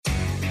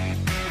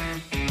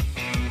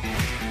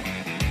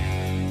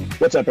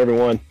What's up,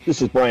 everyone? This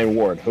is Brian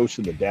Ward, host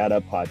of the Dad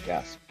Up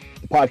Podcast,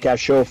 the podcast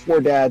show for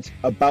dads,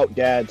 about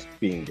dads,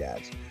 being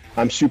dads.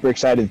 I'm super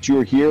excited that you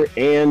are here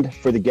and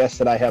for the guests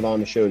that I have on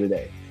the show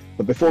today.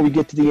 But before we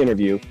get to the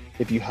interview,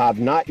 if you have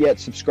not yet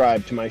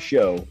subscribed to my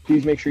show,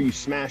 please make sure you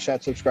smash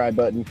that subscribe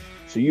button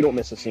so you don't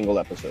miss a single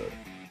episode.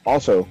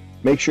 Also,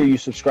 make sure you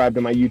subscribe to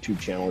my YouTube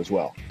channel as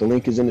well. The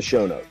link is in the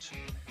show notes.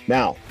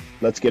 Now,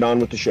 let's get on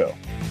with the show.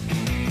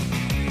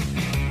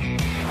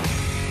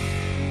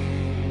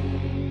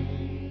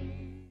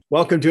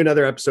 Welcome to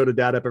another episode of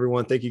Dad Up,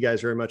 everyone. Thank you guys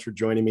very much for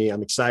joining me.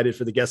 I'm excited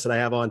for the guest that I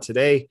have on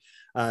today.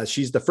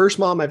 She's the first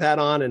mom I've had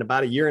on in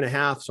about a year and a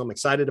half, so I'm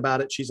excited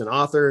about it. She's an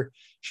author.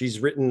 She's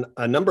written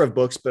a number of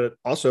books, but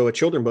also a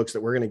children's book that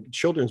we're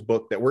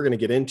going to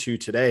get into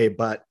today.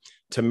 But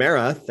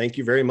Tamara, thank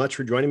you very much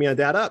for joining me on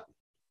Dad Up.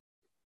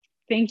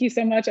 Thank you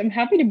so much. I'm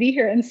happy to be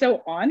here and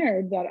so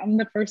honored that I'm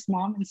the first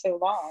mom in so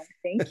long.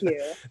 Thank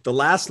you. The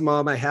last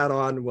mom I had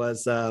on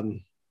was, I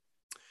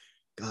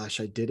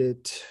did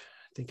it,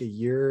 I think a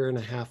year and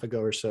a half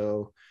ago or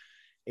so.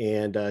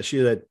 And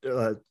she's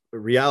a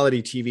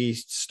reality TV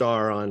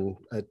star on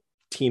a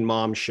teen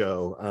mom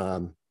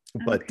show.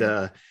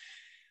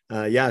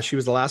 She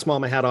was the last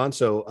mom I had on.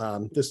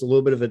 So this is a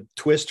little bit of a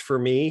twist for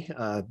me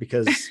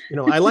because,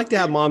 I like to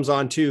have moms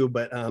on too,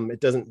 but it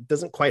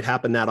doesn't quite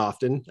happen that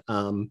often.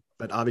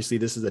 But obviously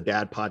this is a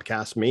dad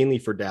podcast mainly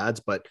for dads,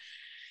 but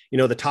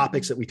the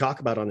topics that we talk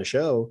about on the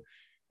show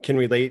can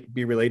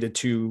be related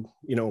to,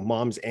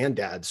 moms and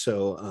dads.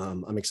 So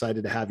I'm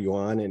excited to have you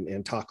on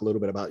and talk a little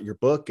bit about your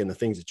book and the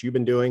things that you've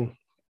been doing.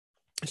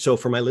 So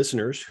for my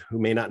listeners who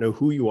may not know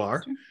who you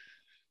are,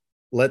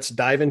 let's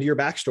dive into your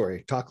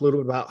backstory. Talk a little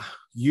bit about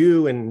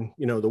you and,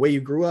 the way you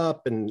grew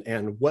up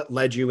and what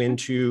led you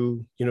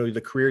into,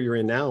 the career you're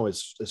in now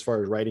as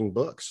far as writing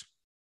books.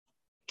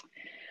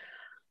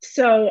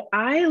 So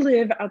I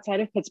live outside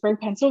of Pittsburgh,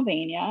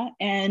 Pennsylvania,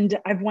 and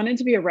I've wanted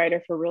to be a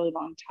writer for a really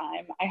long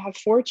time. I have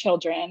 4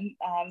 children.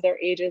 Their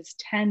ages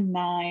 10,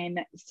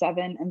 9,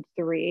 7, and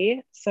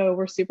 3. So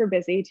we're super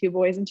busy, 2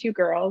 boys and 2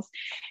 girls.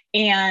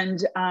 And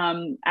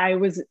I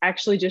was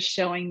actually just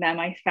showing them,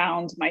 I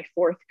found my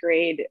 4th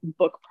grade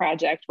book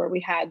project where we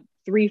had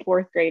 3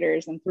 4th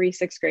graders and 3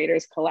 6th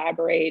graders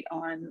collaborate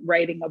on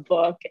writing a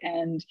book,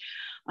 and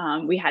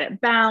we had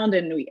it bound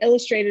and we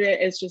illustrated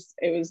it. It's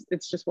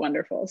just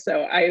wonderful.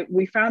 So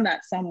we found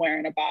that somewhere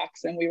in a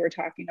box and we were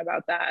talking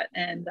about that.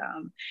 And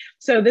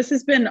so this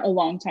has been a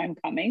long time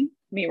coming,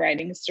 me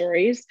writing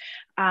stories.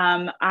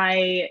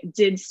 I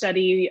did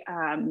study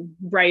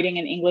writing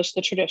in English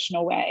the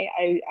traditional way.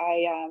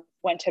 I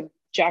went to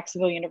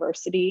Jacksonville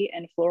University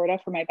in Florida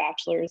for my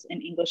bachelor's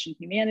in English and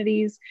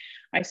humanities.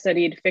 I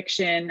studied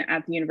fiction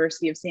at the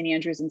University of St.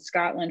 Andrews in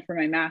Scotland for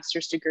my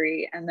master's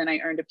degree. And then I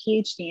earned a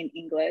PhD in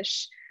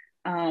English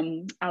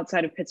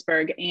outside of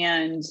Pittsburgh.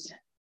 And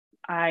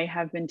I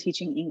have been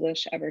teaching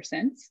English ever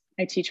since.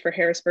 I teach for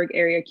Harrisburg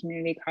Area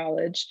Community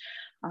College.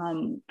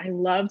 I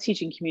love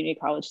teaching community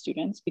college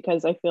students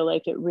because I feel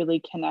like it really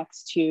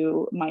connects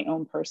to my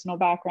own personal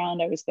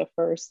background. I was the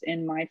first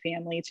in my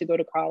family to go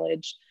to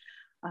college.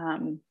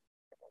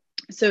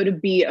 So to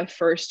be a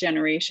first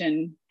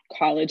generation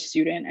college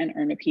student and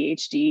earn a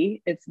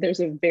PhD, there's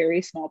a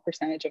very small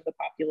percentage of the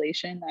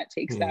population that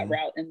takes that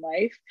route in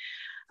life.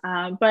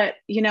 But,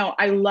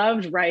 I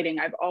loved writing.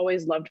 I've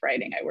always loved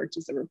writing. I worked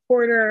as a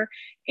reporter.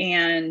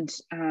 And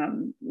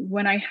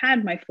when I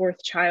had my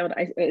 4th child,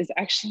 is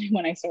actually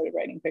when I started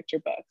writing picture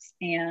books.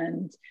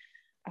 And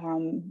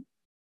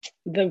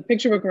the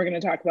picture book we're going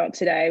to talk about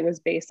today was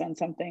based on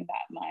something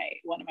that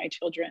one of my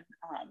children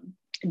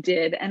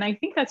did. And I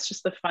think that's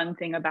just the fun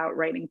thing about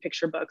writing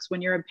picture books.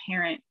 When you're a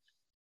parent,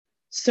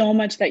 so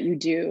much that you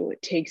do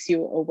takes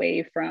you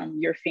away from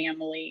your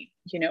family.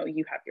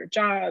 You have your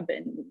job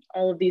and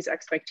all of these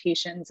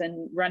expectations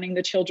and running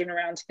the children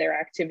around to their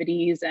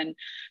activities. And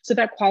so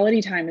that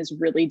quality time is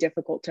really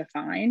difficult to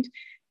find.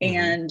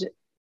 And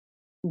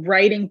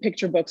writing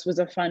picture books was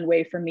a fun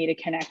way for me to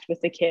connect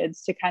with the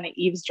kids, to kind of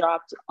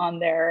eavesdrop on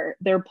their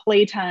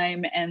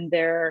playtime and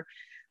their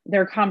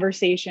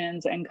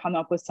conversations and come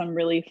up with some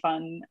really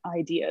fun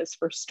ideas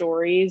for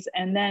stories,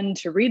 and then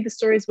to read the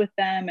stories with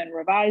them and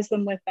revise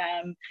them with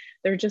them.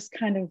 They're just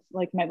kind of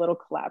like my little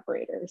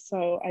collaborators.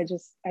 So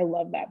I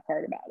love that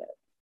part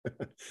about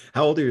it.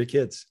 How old are your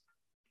kids?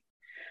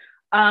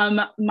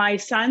 My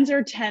sons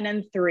are 10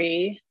 and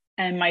 3,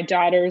 and my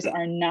daughters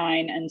are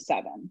 9 and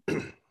 7.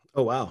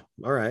 Oh, wow.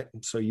 All right.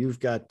 So you've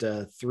got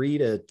 3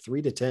 to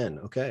 10.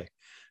 Okay.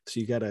 So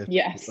you got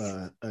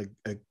a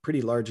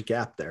pretty large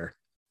gap there.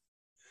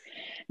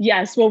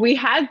 Yes. Well, we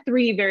had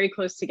 3 very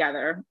close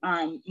together.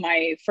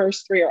 My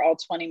first 3 are all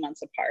 20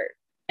 months apart.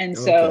 And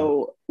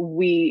so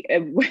we,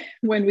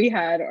 when we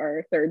had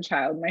our third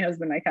child, my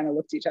husband and I kind of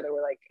looked at each other.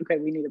 We're like, okay,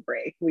 we need a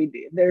break.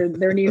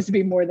 There needs to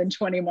be more than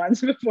 20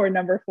 months before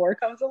number 4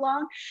 comes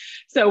along.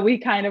 So we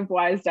kind of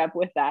wised up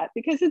with that,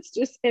 because it's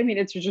just, I mean,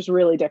 it's just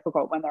really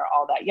difficult when they're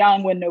all that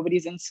young, when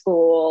nobody's in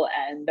school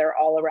and they're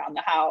all around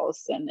the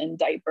house and in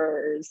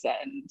diapers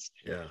and,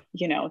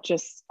 you know,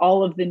 just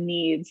all of the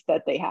needs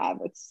that they have.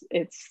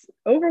 It's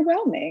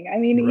overwhelming. I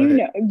mean,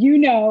 right. you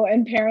know,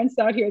 and parents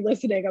out here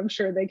listening, I'm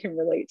sure they can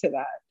relate to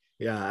that.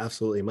 Yeah,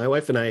 absolutely. My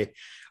wife and I,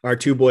 our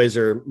 2 boys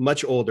are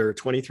much older,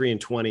 23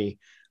 and 20,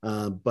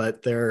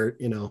 but they're,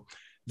 you know,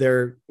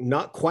 they're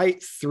not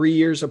quite 3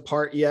 years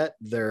apart yet.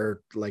 They're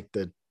like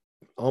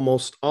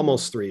almost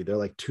 3. They're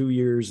like 2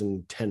 years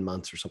and 10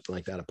 months or something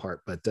like that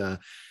apart. But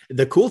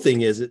the cool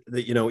thing is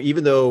that, you know,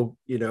 even though,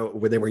 you know,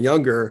 when they were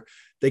younger,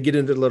 they get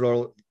into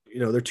little, you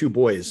know, they're 2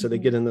 boys. So they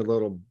get into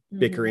little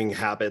bickering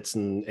habits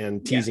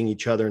and teasing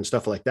each other and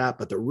stuff like that.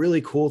 But the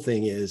really cool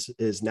thing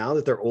is now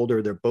that they're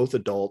older, they're both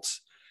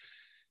adults.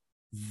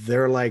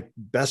 They're like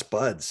best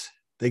buds.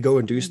 They go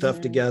and do stuff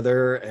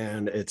together.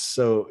 And it's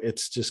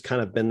just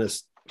kind of been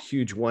this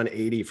huge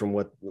 180 from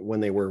when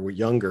they were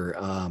younger.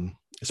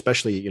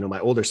 Especially, you know, my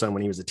older son,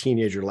 when he was a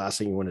teenager, last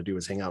thing you want to do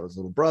is hang out with his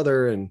little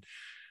brother.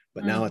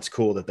 But now it's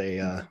cool that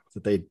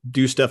they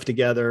do stuff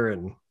together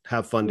and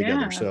have fun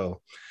together.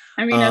 So,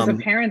 I mean, as a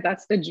parent,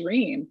 that's the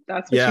dream.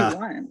 That's what you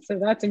want. So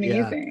that's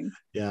amazing.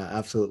 Yeah,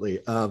 absolutely.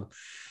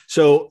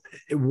 So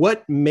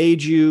what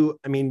made you,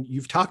 I mean,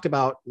 you've talked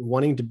about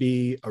wanting to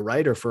be a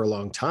writer for a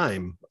long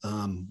time.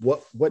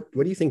 What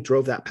do you think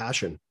drove that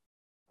passion?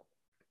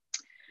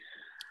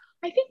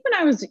 I think when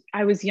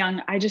I was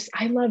young,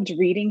 I loved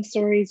reading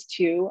stories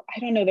too. I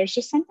don't know. There's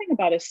just something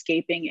about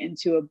escaping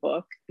into a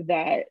book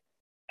that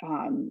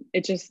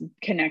it just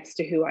connects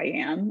to who I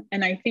am.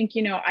 And I think,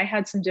 you know, I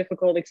had some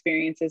difficult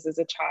experiences as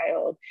a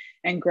child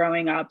and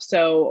growing up.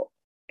 So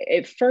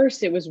at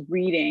first it was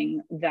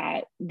reading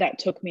that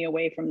took me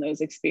away from those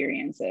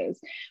experiences.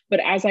 But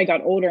as I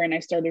got older and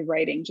I started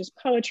writing just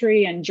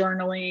poetry and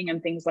journaling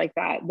and things like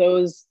that,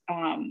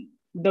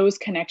 those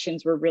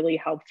connections were really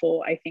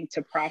helpful, I think,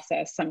 to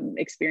process some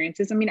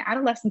experiences. I mean,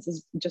 adolescence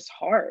is just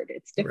hard.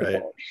 It's difficult.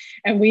 Right.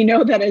 And we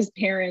know that as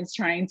parents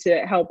trying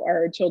to help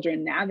our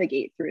children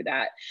navigate through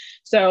that.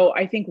 So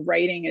I think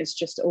writing is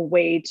just a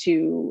way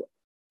to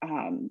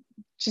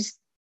just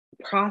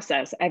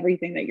process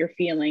everything that you're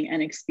feeling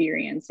and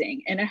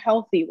experiencing in a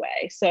healthy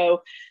way.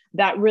 So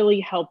that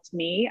really helped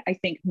me, I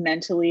think,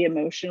 mentally,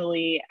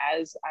 emotionally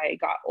as I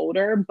got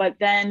older. But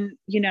then,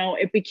 you know,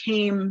 it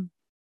became,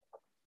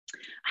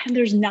 and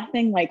there's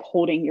nothing like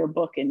holding your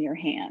book in your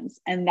hands.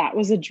 And that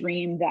was a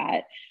dream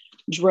that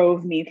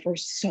drove me for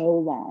so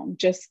long.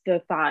 Just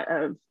the thought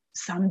of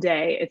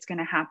someday it's going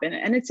to happen.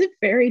 And it's a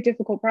very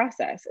difficult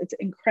process. It's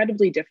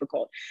incredibly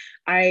difficult.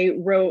 I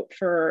wrote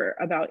for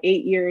about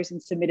 8 years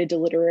and submitted to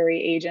literary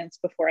agents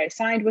before I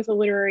signed with a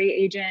literary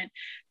agent.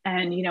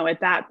 And, you know,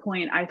 at that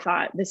point, I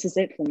thought, this is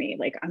it for me.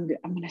 Like, I'm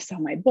going to sell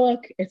my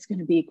book. It's going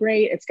to be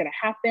great. It's going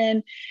to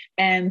happen.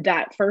 And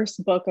that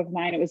first book of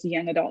mine, it was a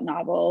young adult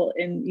novel.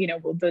 And, you know,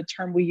 the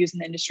term we use in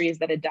the industry is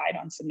that it died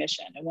on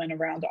submission. It went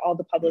around to all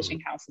the publishing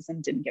houses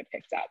and didn't get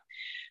picked up.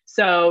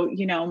 So,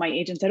 you know, my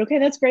agent said, okay,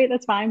 that's great.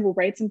 That's fine. We'll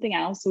write something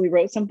else. So we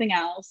wrote something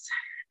else.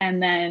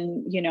 And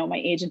then, you know, my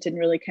agent didn't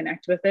really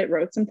connect with it,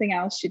 wrote something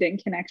else. She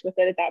didn't connect with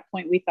it. At that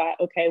point, we thought,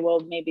 okay, well,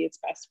 maybe it's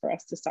best for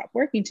us to stop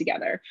working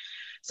together.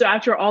 So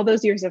after all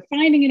those years of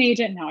finding an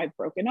agent, now I've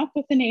broken up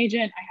with an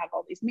agent. I have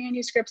all these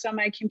manuscripts on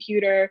my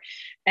computer.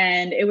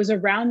 And it was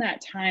around that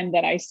time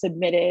that I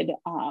submitted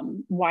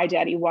Why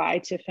Daddy Why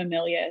to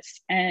Familius.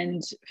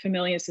 And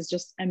Familius is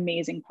just an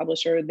amazing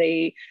publisher.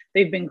 They've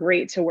been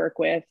great to work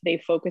with.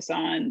 They focus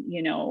on,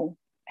 you know,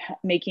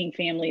 making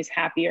families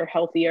happier,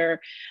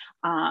 healthier.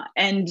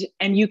 And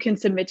you can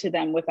submit to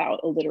them without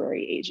a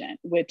literary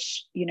agent,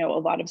 which, you know, a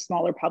lot of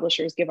smaller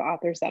publishers give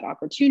authors that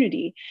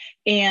opportunity.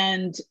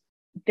 And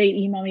they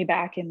email me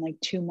back in like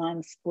 2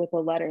 months with a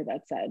letter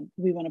that said,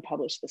 we want to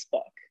publish this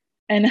book.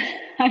 And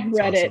I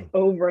read it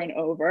over and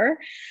over.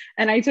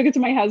 And I took it to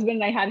my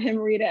husband and I had him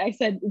read it. I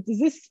said,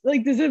 does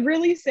it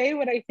really say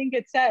what I think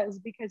it says?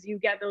 Because you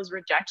get those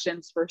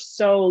rejections for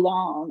so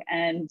long.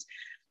 And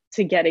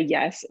to get a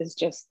yes is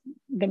just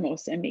the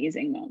most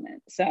amazing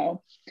moment.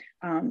 So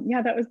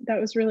that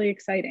was really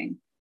exciting.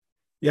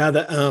 Yeah,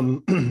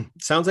 that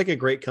sounds like a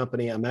great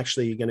company. I'm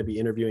actually going to be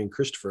interviewing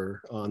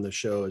Christopher on the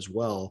show as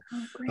well.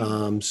 Oh,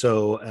 great.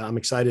 So I'm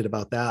excited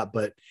about that.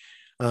 But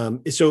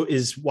so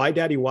is Why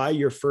Daddy Why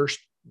your first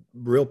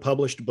real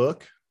published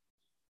book?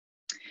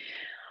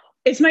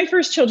 It's my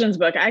first children's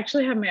book. I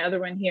actually have my other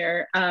one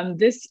here.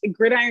 This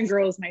Gridiron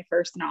Girl is my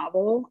first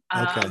novel.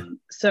 Okay.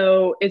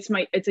 So it's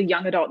a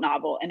young adult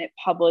novel and it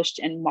published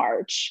in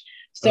March.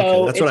 So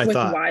okay, that's it's what I with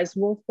thought. Wise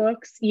Wolf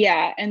Books.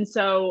 Yeah. And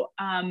so,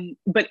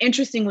 but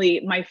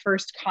interestingly, my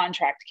first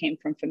contract came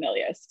from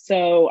Familius.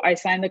 So I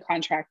signed the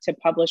contract to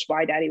publish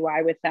Why Daddy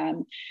Why with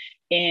them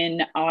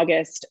in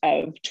August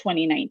of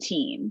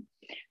 2019.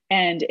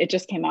 And it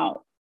just came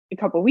out a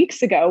couple of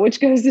weeks ago,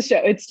 which goes to show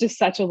it's just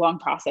such a long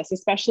process,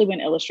 especially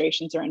when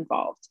illustrations are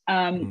involved.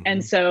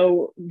 And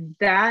so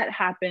that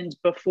happened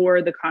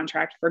before the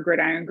contract for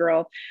Gridiron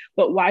Girl.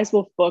 But Wise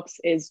Wolf Books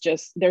is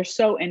just, they're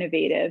so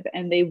innovative,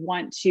 and they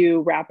want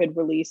to rapid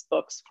release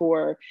books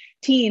for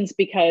teens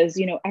because,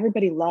 you know,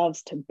 everybody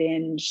loves to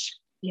binge.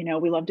 You know,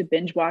 we love to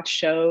binge watch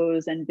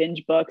shows and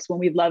binge books. When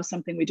we love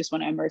something, we just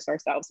want to immerse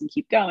ourselves and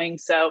keep going.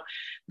 So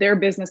their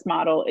business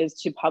model is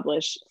to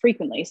publish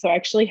frequently. So I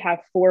actually have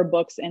 4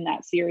 books in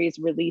that series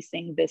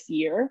releasing this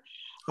year.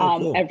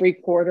 Cool. Every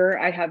quarter,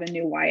 I have a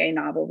new YA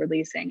novel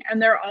releasing, and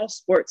they're all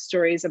sports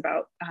stories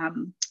about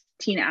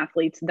teen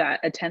athletes that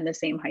attend the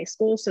same high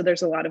school. So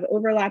there's a lot of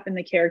overlap in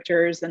the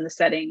characters and the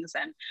settings,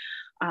 and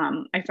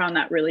I found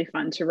that really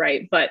fun to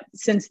write. But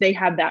since they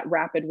have that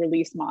rapid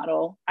release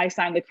model, I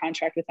signed the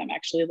contract with them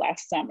actually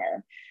last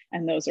summer,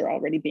 and those are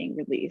already being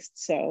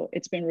released. So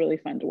it's been really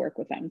fun to work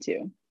with them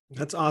too.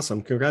 That's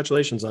awesome.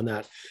 Congratulations on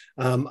that.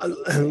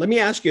 Let me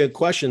ask you a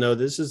question though.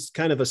 This is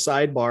kind of a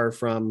sidebar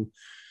from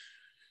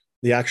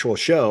the actual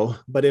show,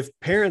 but if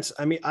parents,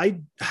 I mean,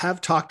 I have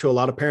talked to a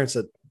lot of parents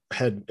that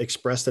had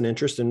expressed an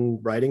interest in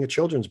writing a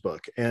children's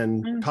book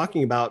and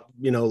talking about,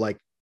 you know, like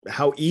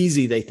how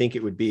easy they think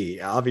it would be.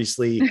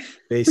 Obviously,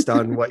 based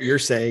on what you're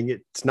saying,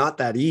 it's not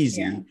that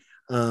easy.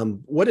 Yeah.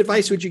 What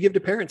advice would you give to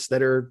parents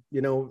that are,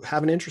 you know,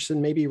 have an interest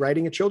in maybe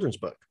writing a children's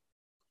book?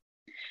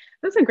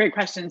 That's a great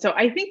question. So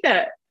I think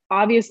that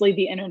obviously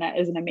the internet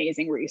is an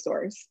amazing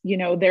resource. You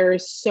know,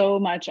 there's so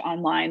much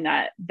online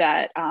that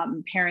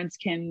parents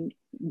can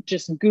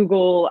just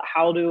Google,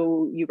 how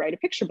do you write a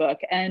picture book?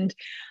 And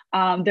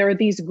there are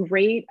these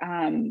great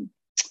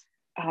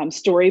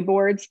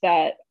storyboards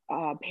that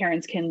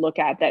parents can look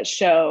at that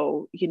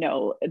show, you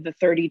know, the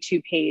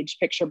 32-page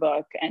picture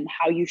book and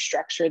how you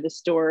structure the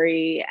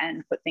story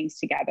and put things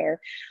together.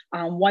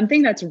 One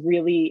thing that's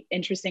really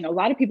interesting, a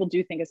lot of people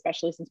do think,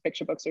 especially since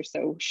picture books are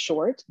so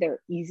short, they're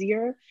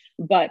easier,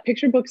 but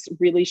picture books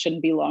really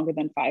shouldn't be longer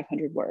than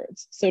 500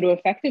 words. So to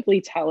effectively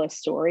tell a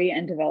story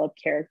and develop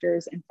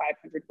characters in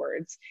 500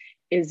 words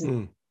is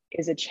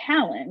a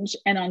challenge.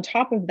 And on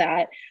top of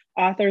that,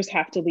 authors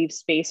have to leave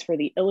space for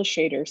the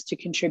illustrators to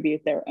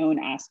contribute their own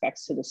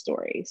aspects to the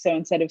story. So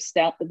instead of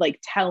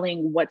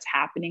telling what's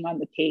happening on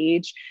the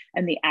page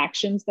and the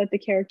actions that the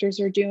characters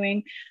are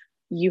doing,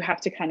 you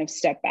have to kind of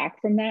step back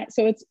from that.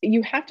 So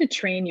you have to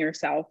train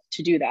yourself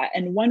to do that.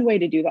 And one way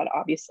to do that,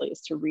 obviously,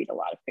 is to read a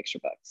lot of picture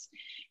books.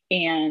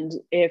 And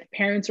if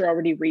parents are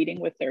already reading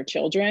with their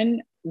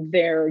children,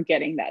 they're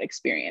getting that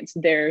experience.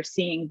 They're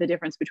seeing the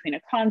difference between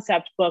a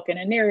concept book and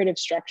a narrative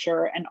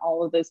structure and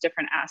all of those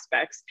different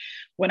aspects.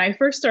 When I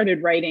first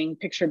started writing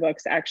picture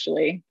books,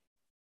 actually,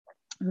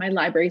 my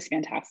library is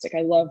fantastic.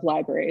 I love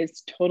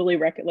libraries. Totally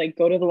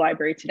go to the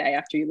library today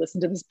after you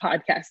listen to this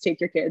podcast, take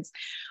your kids.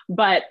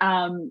 But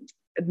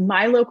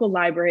my local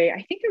library,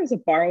 I think there was a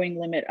borrowing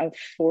limit of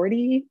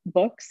 40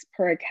 books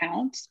per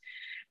account.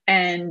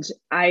 And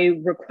I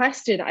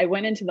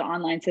went into the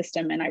online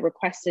system and I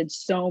requested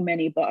so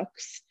many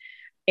books,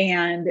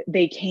 and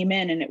they came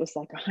in, and it was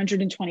like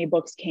 120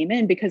 books came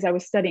in because I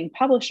was studying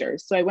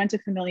publishers. So I went to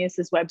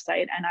Familius's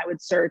website and I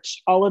would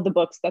search all of the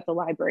books that the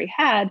library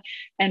had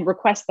and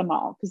request them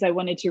all because I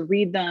wanted to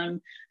read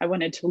them. I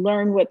wanted to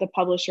learn what the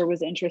publisher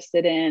was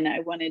interested in.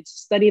 I wanted to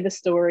study the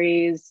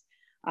stories,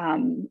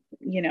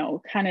 you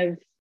know, kind of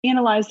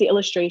analyze the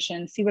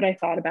illustration, see what I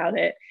thought about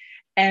it.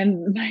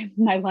 And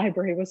my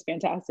library was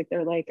fantastic.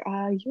 They're like,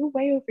 you're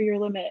way over your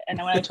limit. And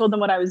when I told them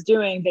what I was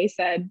doing, they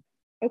said,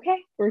 okay,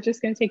 we're just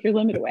going to take your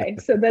limit away.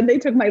 So then they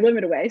took my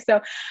limit away.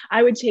 So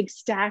I would take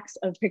stacks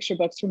of picture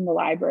books from the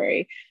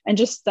library and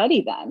just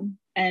study them.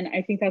 And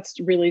I think that's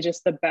really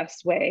just the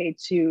best way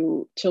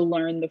to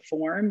learn the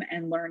form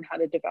and learn how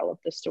to develop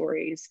the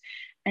stories.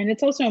 And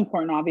it's also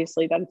important,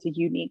 obviously, that it's a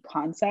unique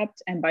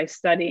concept. And by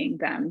studying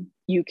them,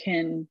 you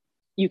can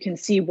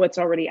see what's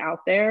already out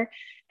there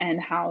and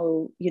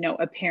how, you know,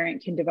 a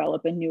parent can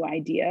develop a new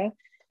idea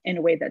in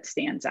a way that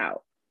stands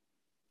out.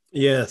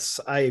 Yes,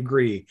 I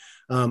agree.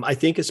 I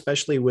think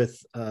especially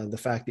with the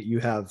fact that you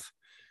have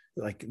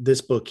like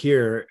this book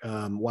here,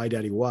 Why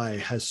Daddy Why,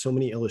 has so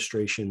many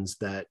illustrations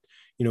that,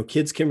 you know,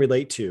 kids can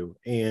relate to.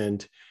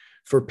 And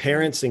for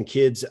parents and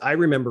kids, I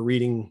remember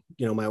reading,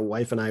 you know, my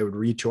wife and I would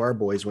read to our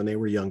boys when they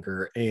were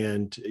younger,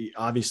 and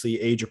obviously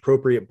age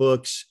appropriate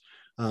books.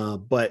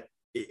 But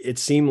it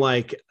seemed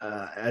like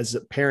as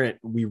a parent,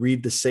 we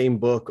read the same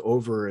book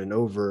over and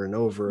over and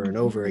over and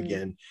over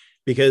again,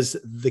 because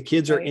the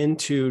kids are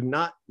into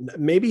not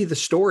maybe the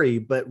story,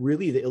 but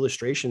really the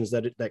illustrations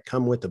that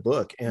come with the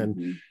book.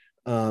 And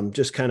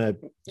just kind of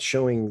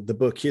showing the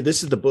book here.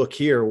 This is the book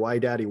here, Why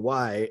Daddy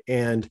Why.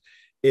 And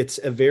it's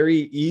a very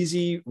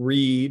easy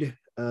read.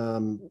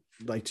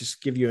 Like,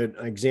 just give you an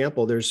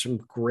example. There's some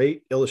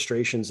great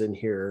illustrations in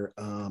here.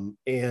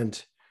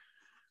 And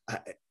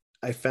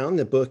I found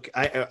the book,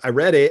 I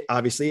read it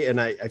obviously, and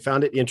I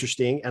found it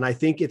interesting. And I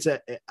think it's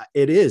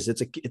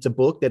a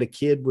book that a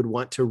kid would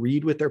want to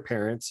read with their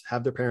parents,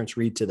 have their parents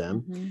read to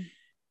them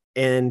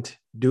and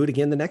do it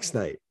again the next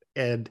night.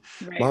 and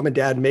Right. mom and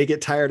dad may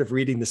get tired of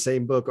reading the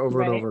same book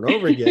over and Right. over and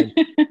over again,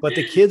 but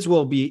the kids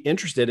will be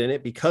interested in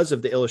it because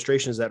of the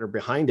illustrations that are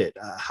behind it.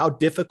 How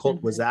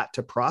difficult was that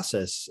to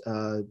process,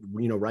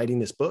 writing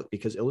this book?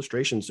 Because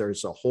illustrations,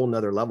 there's a whole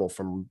nother level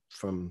from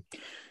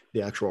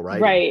the actual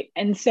writing. Right.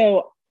 And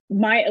so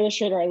my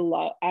illustrator,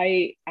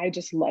 I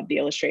just love the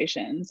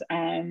illustrations.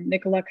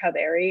 Nicola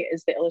Caveri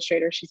is the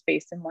illustrator. She's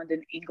based in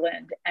London,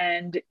 England.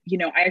 And,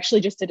 I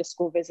actually just did a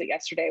school visit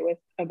yesterday with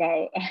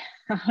about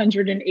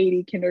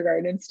 180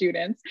 kindergarten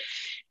students.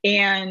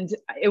 And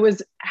it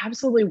was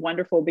absolutely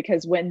wonderful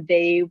because when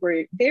they're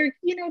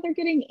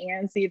getting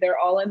antsy, they're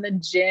all in the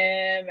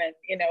gym and,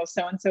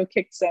 so-and-so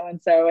kicked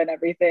so-and-so and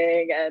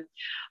everything.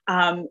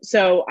 And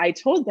so I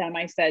told them,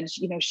 I said,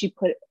 she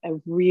put a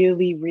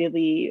really,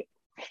 really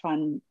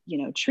fun,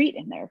 treat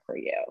in there for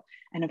you.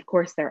 And of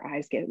course their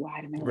eyes get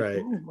wide and they're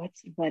like, Right.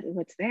 oh,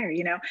 what's there,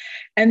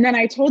 And then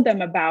I told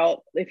them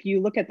about, if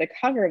you look at the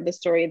cover of the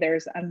story,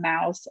 there's a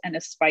mouse and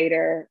a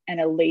spider and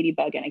a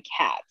ladybug and a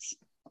cat.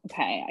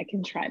 Okay, I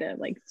can try to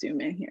zoom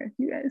in here.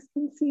 You guys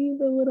can see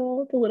the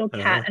little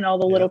cat and all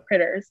the little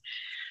critters.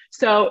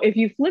 So if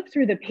you flip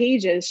through the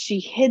pages, she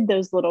hid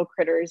those little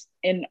critters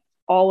in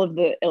all of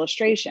the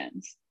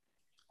illustrations.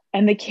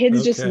 And the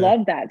kids just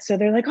love that. So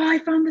they're like, oh, I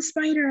found the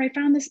spider.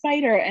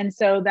 And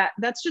so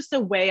that's just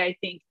a way, I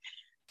think,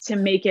 to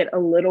make it a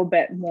little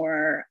bit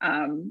more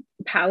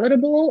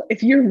palatable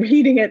if you're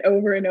reading it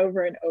over and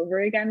over and over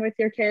again with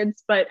your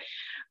kids. But,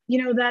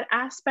 that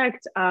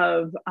aspect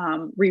of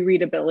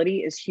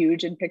rereadability is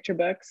huge in picture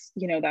books.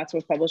 That's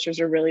what publishers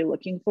are really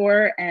looking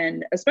for.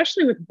 And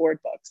especially with board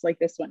books like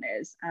this one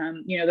is,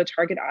 the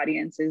target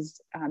audience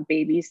is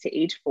babies to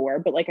age 4.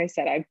 But like I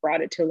said, I've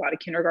brought it to a lot of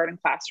kindergarten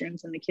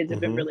classrooms and the kids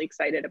have been really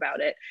excited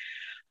about it.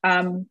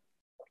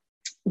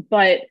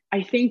 But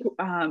I think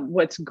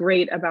what's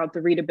great about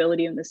the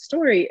readability in this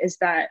story is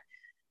that,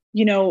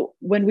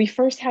 when we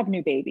first have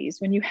new babies,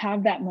 when you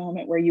have that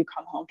moment where you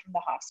come home from the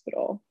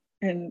hospital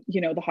and,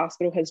 the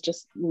hospital has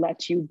just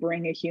let you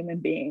bring a human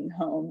being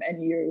home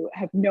and you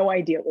have no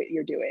idea what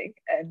you're doing.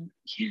 And,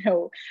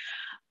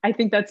 I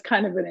think that's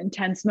kind of an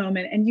intense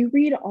moment. And you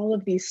read all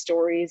of these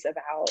stories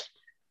about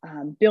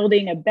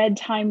building a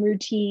bedtime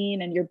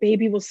routine, and your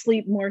baby will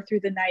sleep more through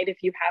the night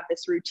if you have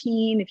this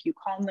routine, if you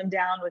calm them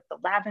down with the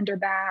lavender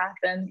bath,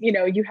 and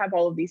you have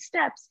all of these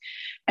steps.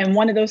 And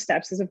one of those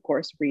steps is, of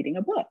course, reading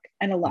a book.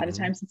 And a lot of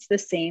times it's the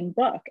same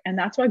book. And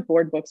that's why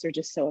board books are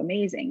just so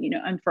amazing.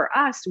 And for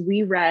us,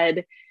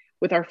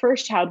 with our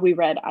first child, we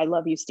read I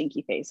Love You,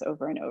 Stinky Face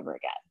over and over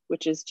again,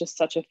 which is just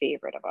such a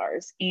favorite of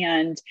ours.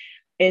 And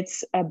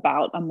it's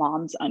about a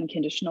mom's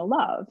unconditional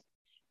love.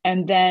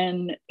 And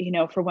then,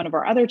 for one of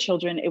our other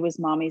children, it was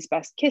Mommy's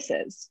Best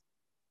Kisses,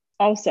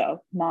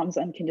 also mom's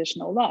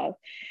unconditional love.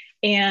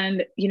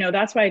 And,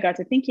 that's why I got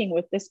to thinking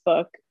with this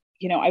book,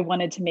 I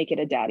wanted to make it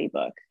a daddy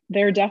book.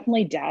 There are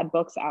definitely dad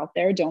books out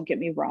there, don't get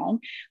me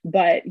wrong.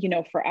 But,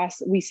 for us,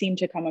 we seem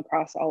to come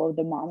across all of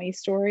the mommy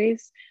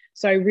stories.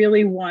 So I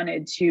really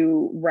wanted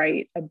to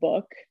write a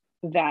book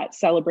that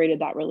celebrated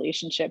that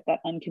relationship,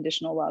 that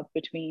unconditional love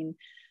between,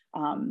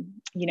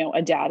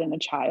 a dad and a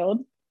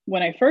child.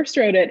 When I first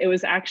wrote it, it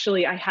was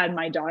actually, I had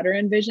my daughter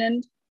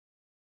envisioned,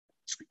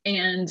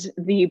 and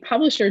the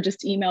publisher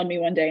just emailed me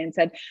one day and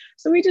said,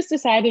 so we just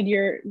decided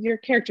your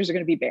characters are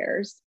going to be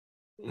bears.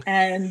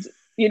 And,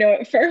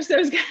 at first I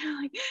was kind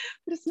of like,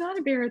 but it's not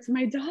a bear, it's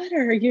my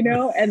daughter,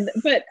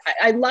 but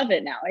I love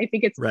it now. I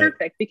think it's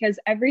perfect because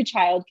every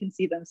child can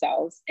see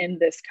themselves in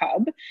this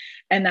cub.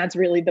 And that's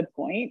really the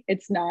point.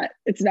 It's not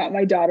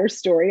my daughter's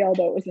story,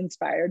 although it was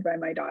inspired by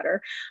my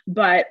daughter.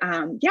 But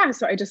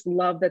so I just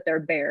love that they're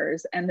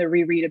bears and the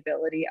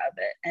rereadability of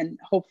it. And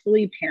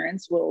hopefully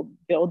parents will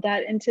build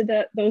that into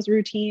those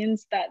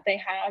routines that they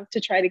have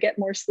to try to get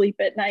more sleep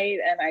at night.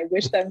 And I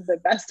wish them the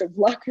best of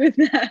luck with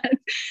that.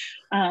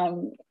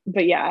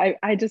 But yeah,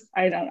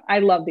 I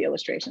love the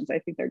illustrations. I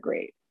think they're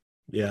great.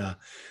 Yeah.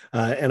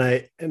 And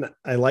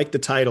I like the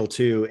title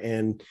too.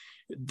 And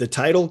the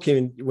title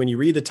when you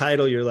read the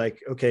title, you're like,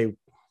 okay,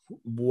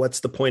 what's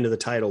the point of the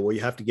title? Well,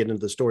 you have to get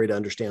into the story to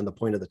understand the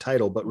point of the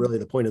title, but really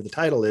the point of the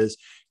title is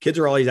kids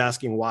are always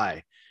asking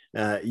why.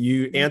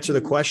 You answer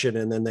the question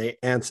and then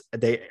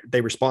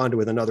they respond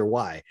with another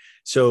why.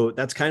 So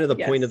that's kind of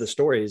the point of the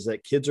story, is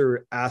that kids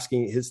are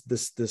asking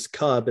this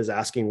cub is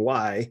asking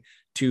why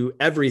to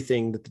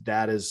everything that the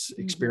dad is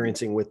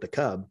experiencing with the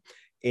cub.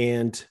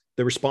 And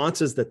the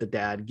responses that the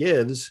dad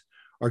gives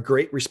are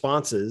great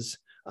responses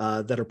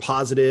that are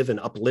positive and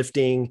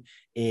uplifting.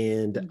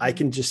 And I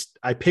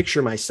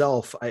picture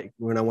myself,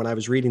 when I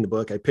was reading the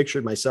book, I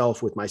pictured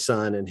myself with my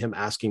son and him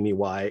asking me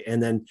why,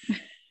 and then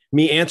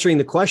me answering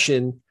the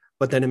question,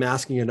 but then him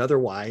asking another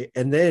why.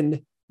 And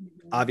then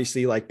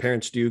obviously, like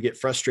parents do, get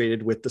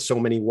frustrated with the so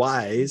many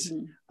whys,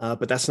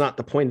 but that's not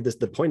the point of this.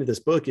 The point of this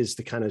book is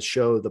to kind of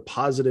show the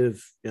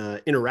positive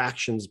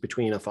interactions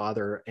between a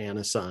father and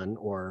a son,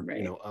 or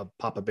a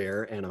papa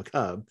bear and a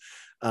cub,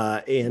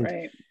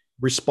 and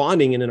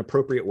responding in an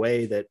appropriate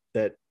way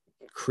that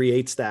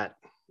creates that,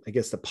 I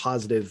guess, the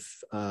positive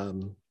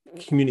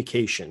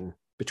communication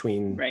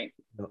between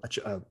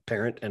a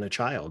parent and a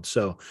child.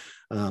 So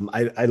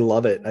I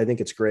love it. I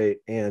think it's great.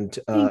 And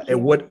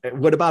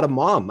what about a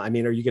mom? I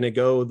mean, are you going to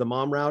go the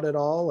mom route at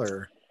all,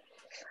 or?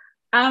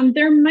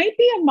 There might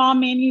be a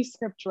mom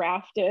manuscript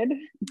drafted,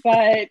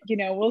 but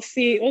we'll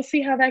see. We'll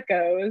see how that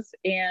goes.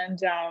 And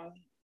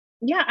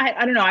yeah,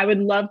 I don't know. I would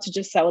love to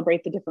just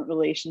celebrate the different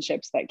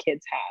relationships that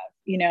kids have,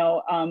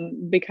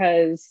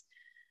 because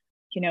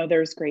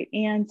there's great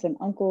aunts and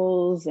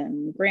uncles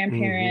and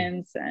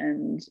grandparents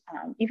and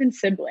even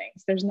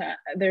siblings. There's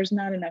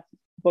not enough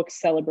books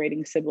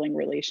celebrating sibling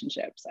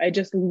relationships. I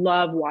just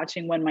love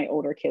watching when my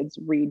older kids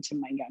read to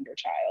my younger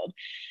child.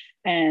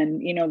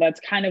 And, that's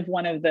kind of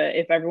one of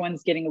if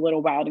everyone's getting a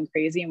little wild and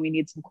crazy and we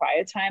need some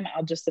quiet time,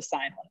 I'll just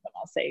assign one of them.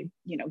 I'll say,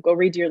 go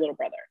read to your little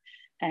brother.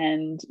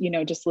 And,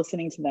 just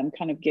listening to them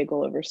kind of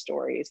giggle over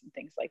stories and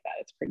things like that.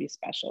 It's pretty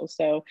special.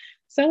 So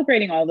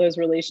celebrating all those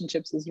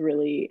relationships is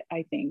really,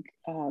 I think,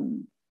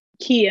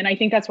 key. And I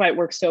think that's why it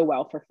works so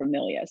well for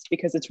Familias,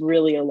 because it's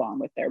really along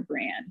with their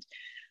brand.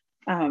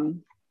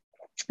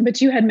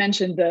 But you had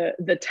mentioned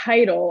the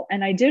title,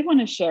 and I did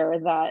want to share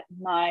that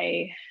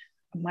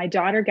my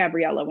daughter,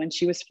 Gabriella, when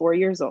she was 4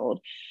 years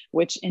old,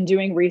 which in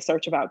doing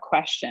research about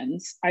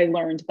questions, I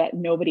learned that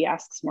nobody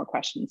asks more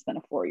questions than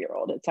a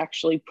 4-year-old. It's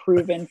actually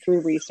proven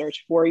through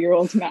research,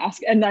 4-year-olds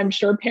ask. And I'm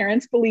sure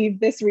parents believe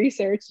this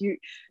research.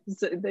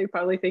 They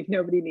probably think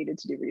nobody needed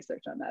to do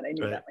research on that. I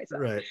knew that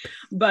myself. Right.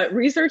 But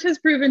research has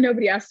proven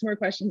nobody asks more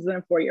questions than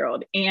a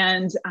 4-year-old.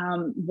 And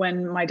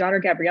when my daughter,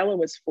 Gabriella,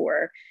 was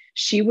 4,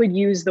 she would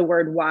use the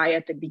word why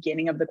at the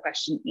beginning of the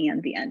question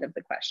and the end of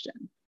the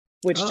question,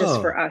 which just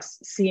for us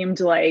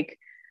seemed like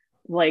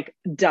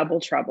double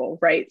trouble,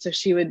 right? So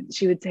she would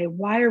say,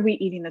 why are we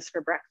eating this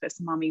for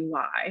breakfast, Mommy?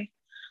 Why?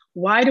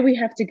 Why do we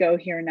have to go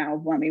here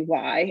now, Mommy?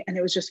 Why? And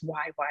it was just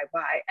why?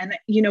 And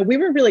we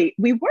were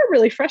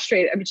really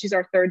frustrated. I mean, she's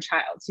our 3rd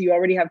child, so you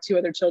already have 2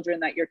 other children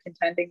that you're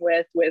contending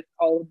with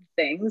all of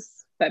the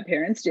things that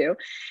parents do.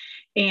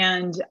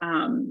 And,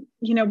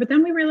 but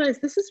then we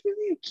realized this is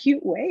really a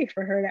cute way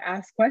for her to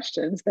ask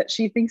questions, that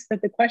she thinks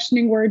that the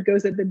questioning word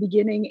goes at the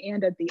beginning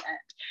and at the end.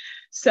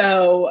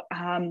 So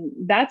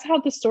that's how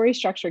the story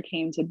structure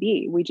came to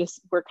be. We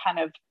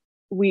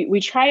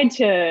tried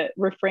to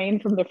refrain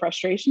from the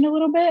frustration a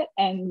little bit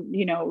and,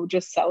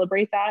 just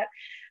celebrate that.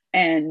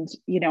 And,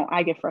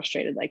 I get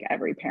frustrated like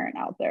every parent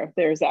out there.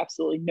 There's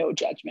absolutely no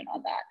judgment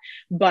on that.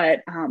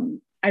 But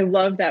I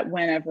love that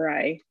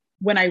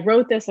when I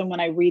wrote this and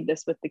when I read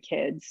this with the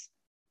kids,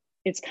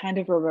 it's kind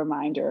of a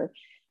reminder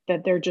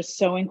that they're just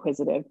so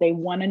inquisitive. They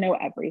want to know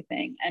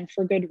everything, and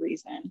for good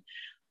reason.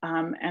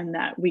 And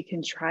that we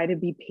can try to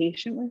be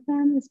patient with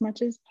them as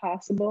much as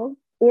possible.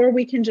 Or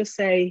we can just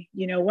say,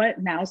 you know what,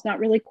 now's not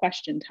really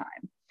question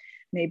time.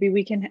 Maybe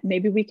we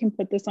can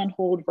put this on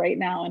hold right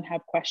now and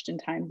have question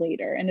time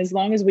later. And as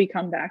long as we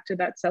come back to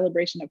that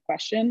celebration of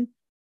question,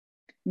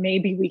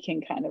 maybe we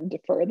can kind of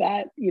defer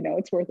that.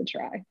 It's worth a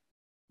try.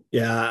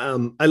 Yeah,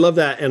 I love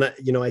that. And,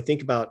 I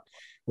think about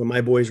when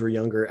my boys were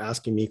younger,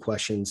 asking me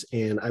questions,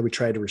 and I would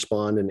try to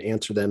respond and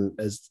answer them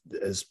as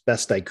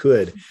best I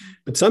could. Mm-hmm.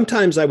 But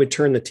sometimes I would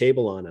turn the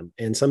table on them.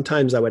 And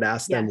sometimes I would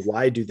ask them,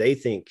 why do they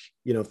think,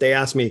 if they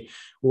ask me,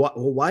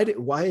 why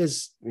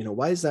is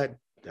that,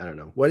 I don't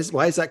know,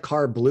 why is that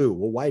car blue?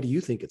 Well, why do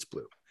you think it's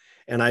blue?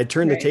 And I'd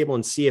turn the table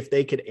and see if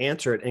they could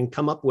answer it and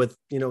come up with,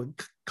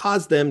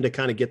 cause them to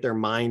kind of get their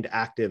mind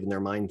active and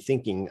their mind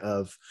thinking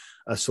of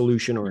a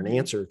solution or an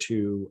answer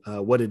to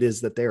what it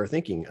is that they are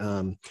thinking.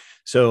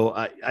 So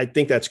I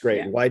think that's great.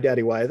 Yeah. Why,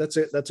 Daddy, why? That's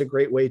a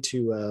great way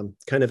to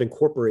kind of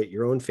incorporate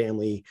your own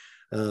family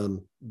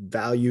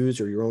values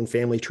or your own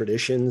family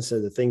traditions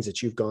and the things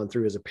that you've gone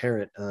through as a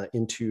parent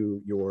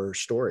into your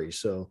story.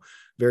 So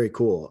very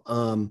cool.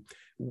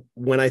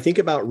 When I think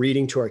about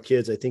reading to our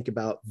kids, I think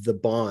about the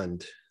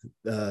bond,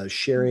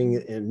 sharing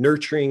and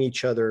nurturing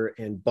each other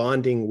and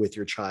bonding with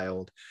your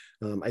child.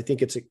 I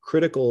think it's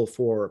critical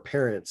for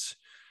parents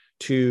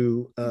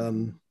to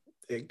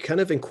kind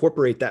of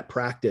incorporate that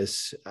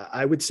practice,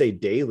 I would say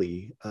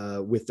daily,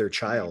 with their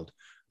child.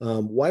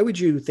 Why would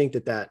you think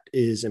that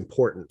is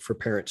important for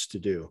parents to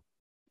do?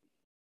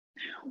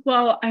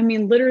 Well, I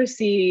mean,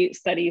 literacy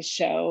studies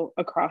show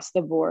across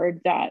the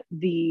board that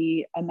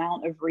the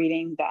amount of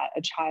reading that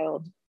a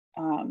child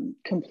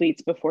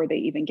completes before they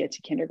even get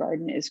to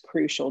kindergarten is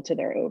crucial to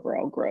their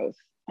overall growth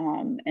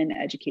and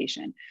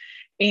education.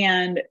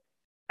 And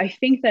I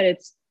think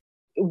that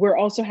we're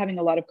also having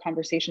a lot of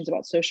conversations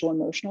about social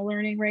emotional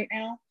learning right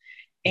now.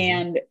 Mm-hmm.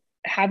 And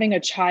having a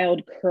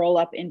child curl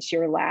up into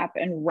your lap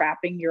and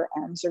wrapping your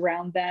arms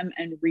around them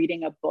and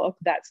reading a book,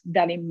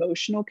 that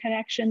emotional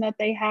connection that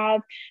they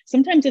have.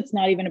 Sometimes it's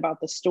not even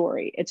about the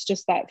story. It's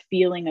just that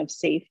feeling of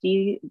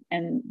safety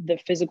and the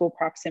physical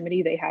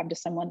proximity they have to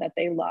someone that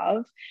they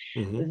love.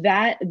 Mm-hmm.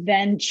 That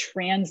then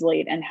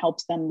translate and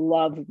helps them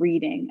love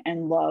reading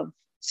and love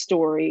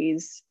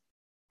stories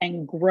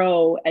and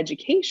grow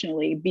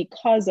educationally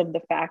because of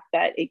the fact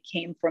that it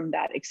came from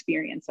that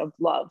experience of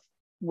love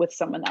with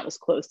someone that was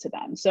close to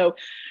them. So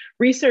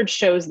research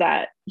shows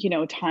that,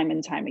 time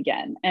and time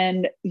again.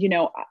 And,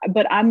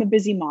 but I'm a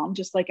busy mom,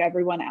 just like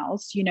everyone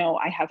else.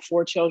 I have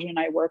 4 children.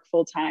 I work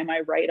full time.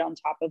 I write on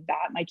top of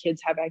that. My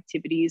kids have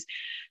activities.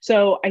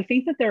 So I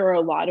think that there are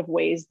a lot of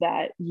ways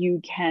that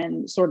you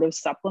can sort of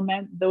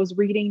supplement those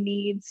reading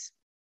needs.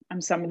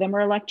 Some of them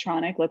are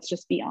electronic, let's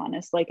just be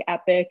honest, like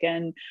Epic,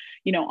 and,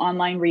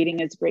 online reading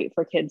is great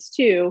for kids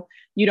too.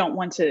 You don't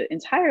want to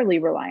entirely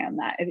rely on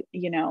that,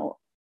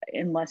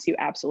 unless you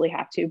absolutely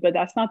have to, but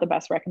that's not the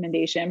best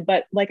recommendation.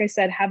 But like I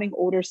said, having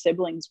older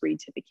siblings read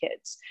to the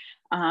kids,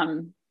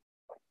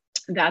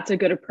 that's a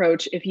good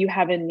approach. If you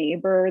have a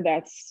neighbor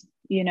that's,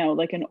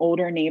 like an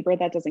older neighbor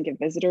that doesn't get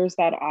visitors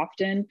that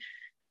often,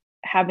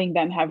 having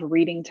them have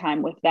reading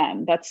time with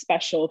them, that's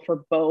special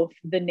for both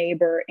the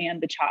neighbor and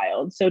the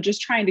child. So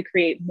just trying to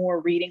create more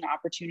reading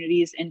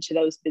opportunities into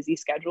those busy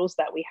schedules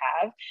that we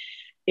have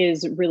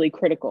is really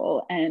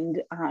critical.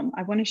 And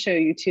I want to show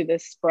you too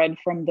this spread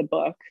from the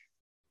book.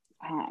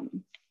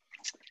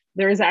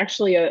 There is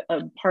actually a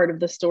part of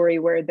the story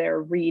where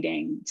they're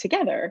reading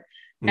together.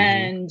 Mm-hmm.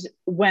 And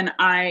when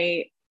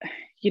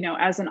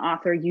as an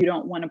author, you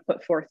don't want to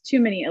put forth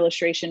too many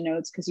illustration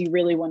notes because you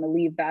really want to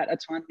leave that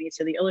autonomy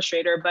to the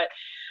illustrator. But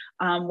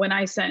when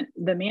I sent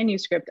the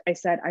manuscript, I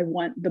said, I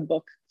want the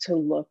book to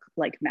look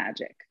like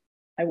magic.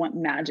 I want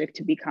magic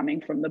to be coming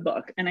from the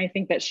book. And I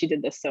think that she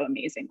did this so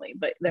amazingly,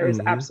 but there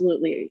is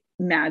absolutely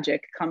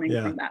magic coming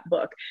from that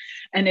book.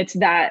 And it's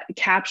that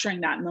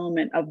capturing that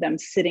moment of them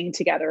sitting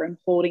together and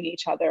holding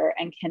each other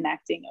and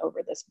connecting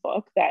over this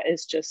book that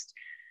is just,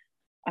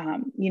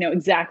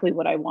 exactly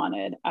what I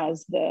wanted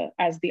as the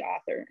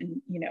author.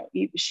 And,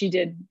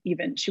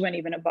 she went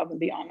even above and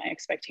beyond my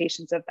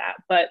expectations of that.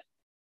 But,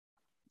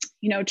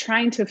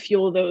 trying to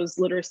fuel those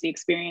literacy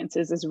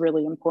experiences is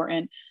really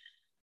important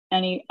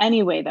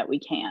any way that we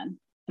can.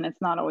 And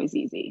it's not always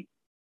easy.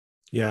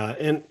 Yeah.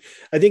 And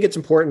I think it's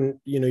important,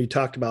 you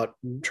talked about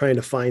trying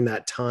to find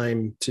that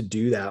time to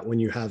do that when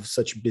you have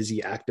such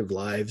busy, active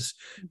lives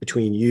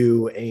between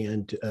you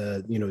and,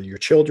 your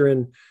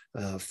children.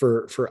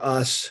 For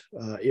us,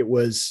 it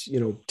was,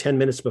 10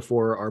 minutes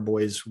before our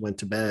boys went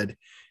to bed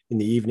in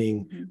the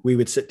evening, we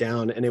would sit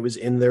down, and it was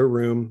in their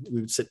room.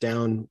 We would sit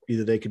down,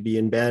 either they could be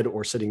in bed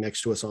or sitting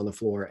next to us on the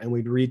floor, and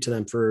we'd read to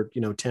them for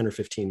 10 or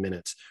 15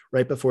 minutes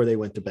right before they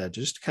went to bed,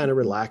 just to kind of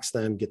relax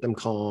them, get them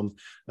calm.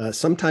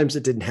 Sometimes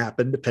it didn't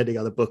happen depending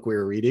on the book we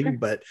were reading,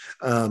 but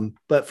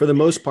for the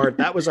most part,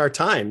 that was our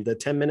time. The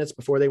 10 minutes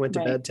before they went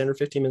to bed, 10 or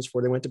 15 minutes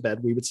before they went to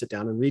bed, we would sit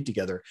down and read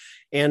together.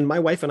 And my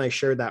wife and I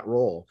shared that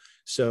role.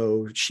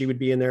 So she would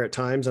be in there at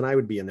times and I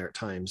would be in there at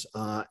times.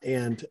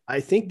 And I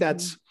think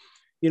that's,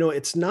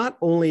 it's not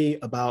only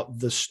about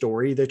the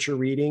story that you're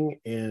reading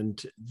and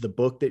the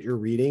book that you're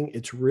reading,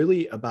 it's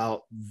really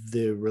about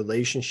the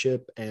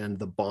relationship and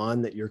the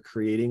bond that you're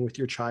creating with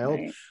your child.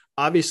 Right.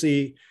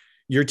 Obviously,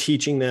 you're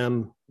teaching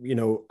them,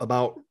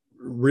 about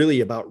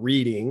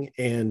reading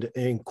and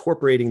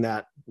incorporating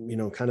that,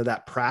 kind of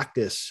that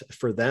practice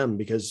for them,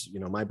 because,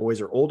 my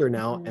boys are older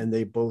now and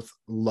they both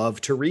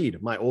love to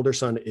read. My older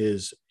son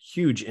is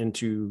huge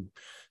into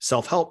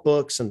self-help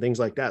books and things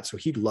like that. So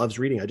he loves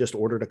reading. I just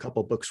ordered a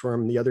couple books for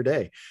him the other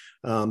day.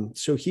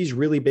 So he's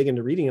really big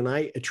into reading. And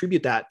I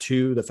attribute that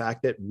to the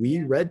fact that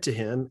we read to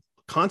him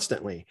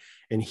constantly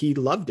and he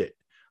loved it.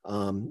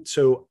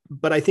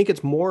 But I think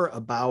it's more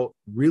about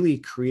really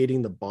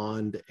creating the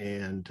bond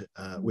and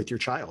with your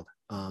child.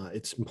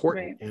 It's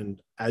important. Right.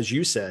 And as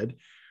you said,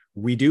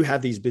 we do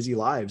have these busy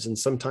lives, and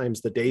sometimes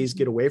the days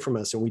get away from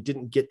us and we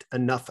didn't get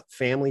enough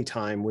family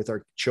time with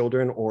our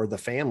children or the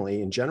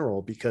family in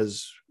general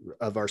because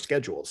of our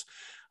schedules.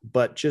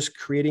 But just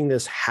creating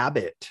this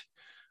habit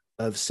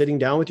of sitting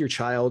down with your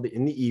child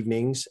in the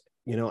evenings,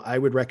 I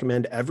would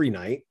recommend every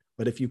night,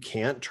 but if you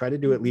can't, try to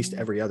do at least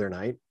every other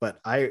night. But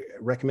I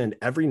recommend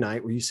every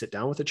night where you sit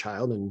down with a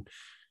child and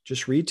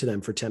just read to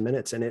them for 10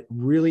 minutes. And it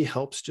really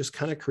helps just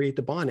kind of create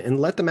the bond and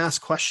let them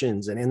ask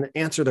questions and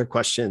answer their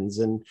questions.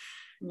 And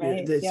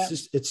right.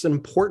 It's an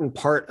important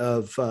part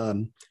of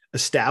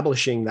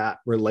establishing that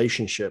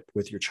relationship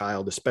with your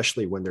child,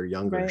 especially when they're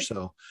younger. Right.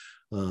 So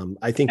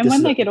I think, and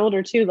when they get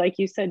older too, like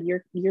you said,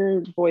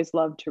 your boys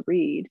love to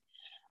read.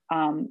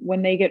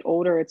 When they get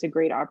older, it's a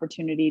great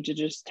opportunity to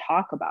just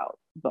talk about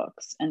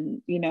books.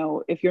 And,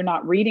 if you're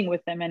not reading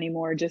with them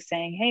anymore, just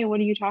saying, hey,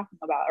 what are you talking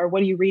about? Or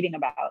what are you reading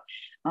about?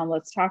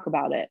 Let's talk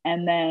about it.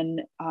 And then,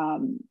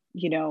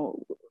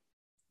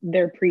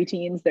 they're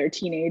preteens, they're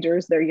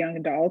teenagers, they're young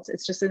adults.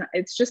 It's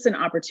just an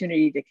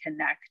opportunity to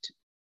connect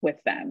with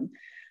them.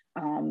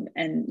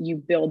 And you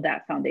build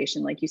that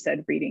foundation, like you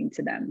said, reading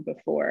to them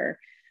before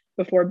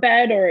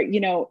bed, or,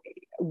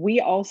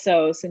 we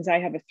also, since I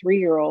have a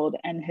 3-year-old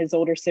and his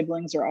older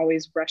siblings are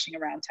always rushing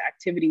around to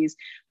activities,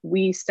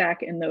 we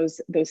stack in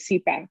those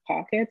seat back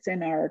pockets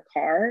in our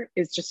car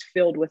is just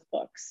filled with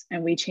books,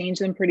 and we change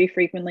them pretty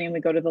frequently, and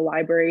we go to the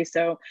library.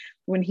 So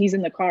when he's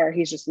in the car,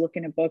 he's just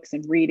looking at books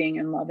and reading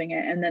and loving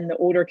it. And then the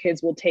older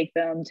kids will take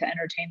them to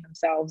entertain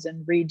themselves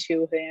and read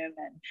to him.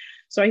 And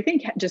so I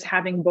think just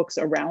having books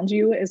around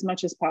you as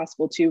much as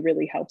possible too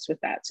really helps with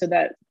that, so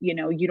that, you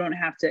know, you don't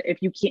have to,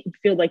 if you can't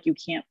feel like you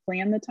can't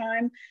plan the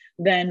time,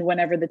 then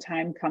whenever the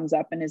time comes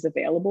up and is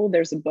available,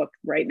 there's a book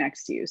right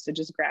next to you. So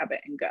just grab it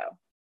and go.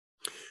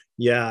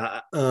 Yeah,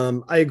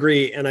 I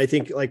agree. And I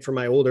think, like, for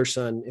my older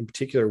son in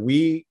particular,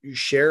 we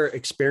share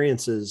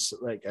experiences,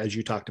 like, as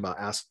you talked about,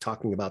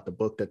 talking about the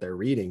book that they're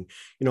reading.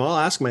 You know, I'll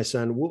ask my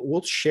son,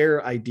 we'll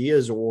share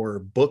ideas or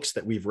books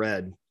that we've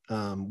read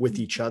with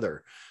each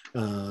other.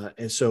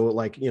 And so,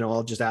 like, you know,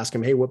 I'll just ask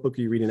him, hey, what book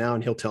are you reading now?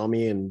 And he'll tell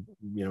me, and,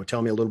 you know,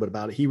 tell me a little bit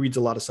about it. He reads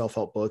a lot of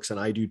self-help books, and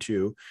I do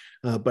too.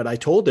 But I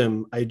told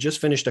him I just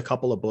finished a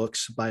couple of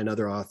books by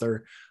another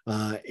author,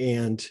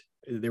 and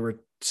they were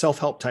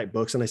self-help type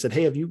books. And I said,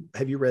 hey, have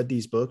you read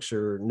these books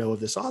or know of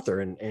this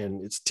author? And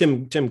it's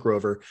Tim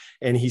Grover.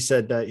 And he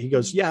said, he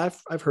goes, yeah,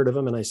 I've heard of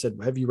him. And I said,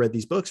 have you read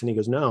these books? And he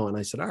goes, no. And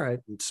I said, all right.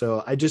 And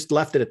so I just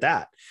left it at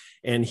that.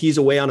 And he's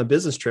away on a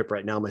business trip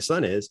right now. My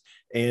son is.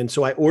 And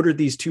so I ordered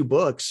these 2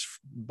 books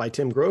by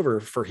Tim Grover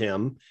for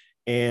him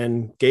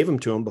and gave them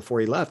to him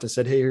before he left. I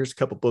said, hey, here's a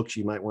couple books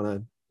you might want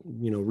to,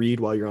 you know, read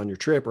while you're on your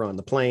trip or on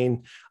the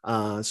plane.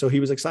 So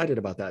he was excited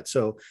about that.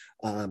 So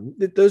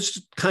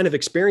those kind of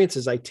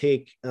experiences I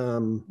take,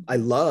 I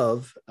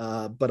love,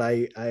 but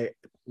I,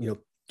 you know,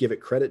 give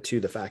it credit to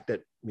the fact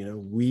that, you know,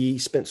 we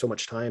spent so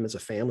much time as a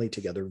family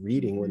together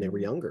reading when they were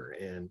younger,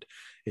 and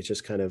it's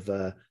just kind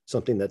of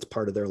something that's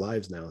part of their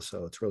lives now.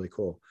 So it's really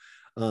cool.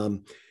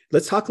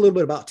 Let's talk a little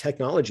bit about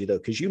technology, though,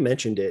 because you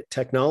mentioned it.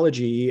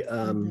 Technology,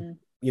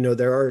 you know,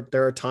 there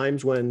are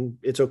times when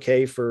it's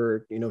okay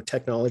for, you know,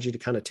 technology to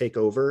kind of take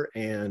over,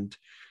 and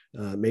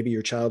maybe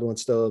your child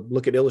wants to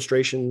look at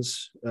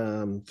illustrations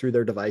through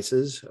their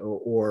devices,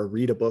 or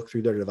read a book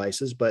through their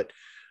devices. But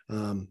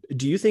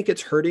do you think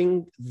it's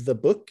hurting the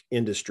book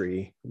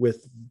industry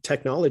with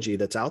technology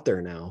that's out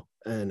there now?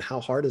 And how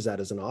hard is that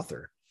as an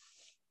author?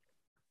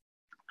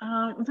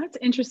 That's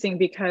interesting,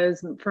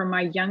 because for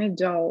my young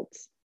adult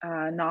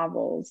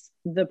novels,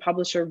 the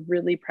publisher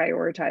really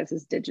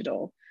prioritizes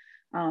digital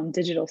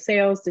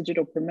sales,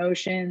 digital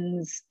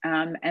promotions,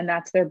 and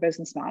that's their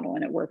business model,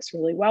 and it works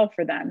really well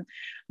for them.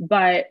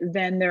 But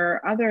then there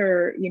are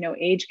other, you know,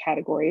 age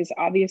categories.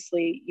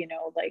 Obviously, you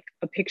know, like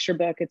a picture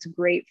book, it's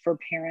great for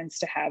parents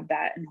to have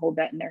that and hold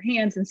that in their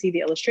hands and see the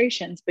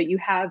illustrations. But you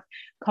have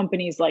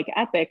companies like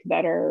Epic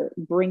that are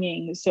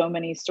bringing so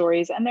many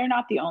stories, and they're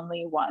not the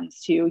only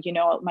ones too. You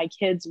know, my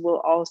kids will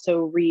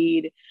also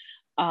read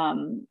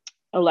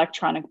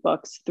electronic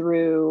books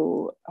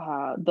through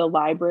the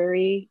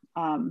library,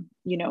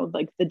 you know,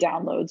 like the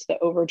downloads, the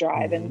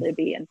Overdrive and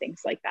Libby and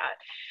things like that.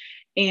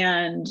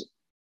 And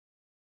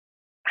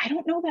I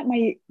don't know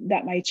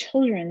that my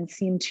children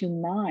seem to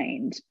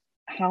mind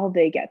how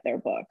they get their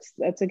books.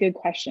 That's a good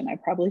question. I'll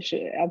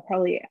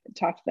probably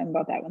talk to them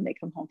about that when they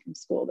come home from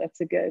school.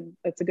 That's a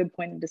good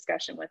point of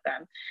discussion with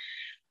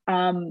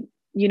them.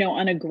 You know,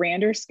 on a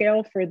grander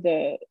scale for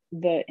the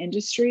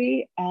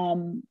industry,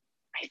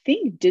 I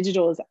think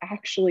digital is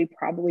actually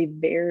probably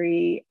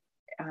very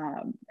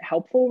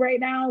helpful right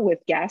now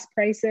with gas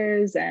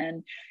prices.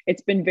 And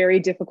it's been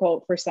very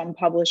difficult for some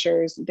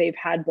publishers. They've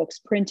had books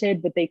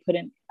printed, but they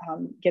couldn't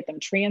get them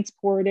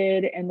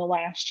transported in the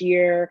last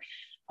year.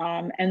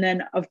 And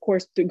then, of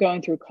course,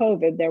 going through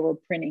COVID, there were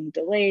printing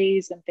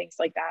delays and things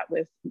like that,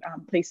 with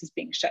places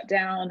being shut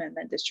down and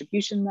then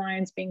distribution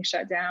lines being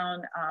shut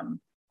down.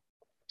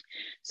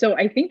 So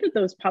I think that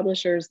those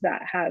publishers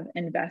that have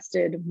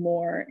invested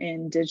more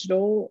in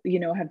digital,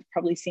 you know, have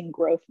probably seen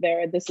growth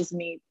there. This is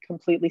me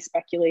completely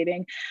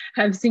speculating,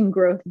 have seen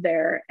growth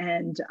there.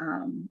 And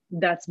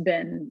that's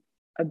been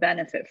a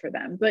benefit for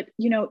them. But,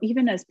 you know,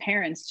 even as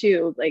parents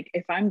too, like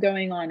if I'm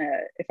going on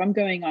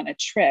a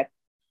trip,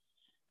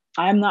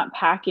 I'm not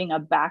packing a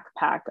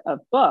backpack of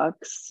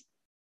books,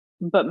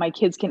 but my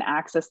kids can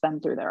access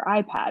them through their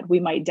iPad. We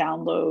might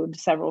download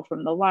several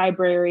from the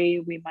library.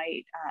 We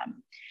might,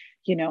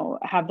 you know,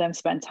 have them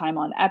spend time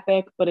on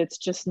Epic, but it's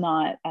just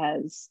not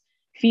as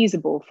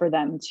feasible for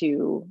them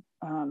to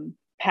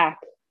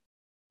pack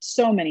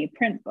so many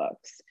print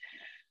books.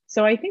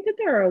 So I think that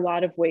there are a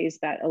lot of ways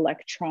that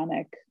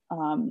electronic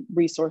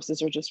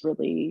resources are just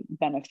really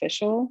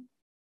beneficial.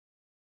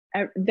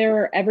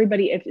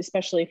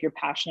 Especially if you're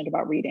passionate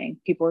about reading,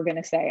 people are going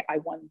to say, I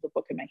want the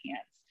book in my hands.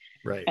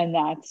 Right. And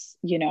that's,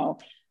 you know,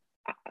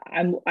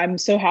 I'm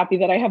so happy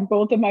that I have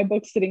both of my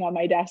books sitting on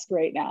my desk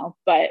right now.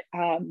 But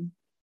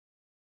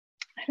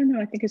I don't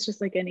know. I think it's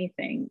just like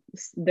anything.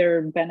 There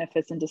are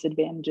benefits and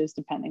disadvantages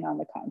depending on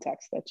the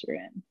context that you're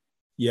in.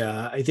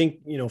 Yeah, I think,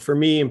 you know, for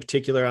me in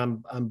particular,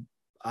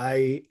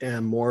 I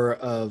am more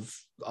of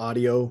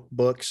audio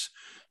books.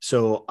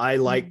 So I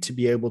like to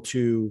be able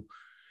to,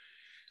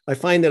 I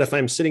find that if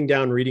I'm sitting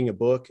down reading a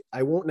book,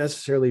 I won't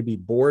necessarily be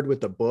bored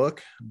with the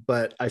book,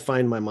 but I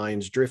find my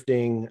mind's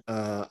drifting.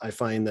 I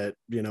find that,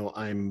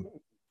 I'm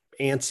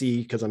antsy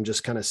because I'm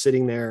just kind of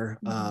sitting there.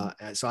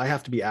 So I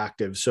have to be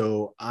active.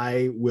 So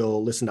I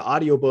will listen to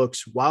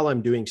audiobooks while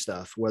I'm doing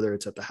stuff, whether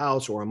it's at the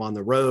house or I'm on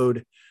the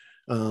road.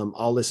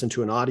 I'll listen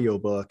to an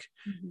audiobook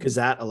because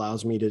that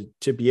allows me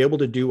to be able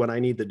to do what I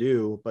need to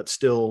do, but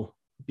still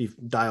be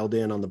dialed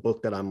in on the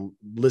book that I'm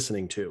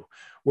listening to.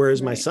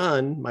 Whereas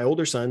my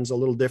older son's a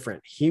little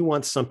different. He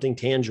wants something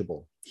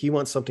tangible. He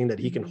wants something that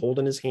he can hold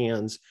in his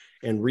hands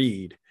and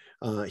read.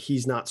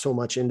 He's not so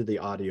much into the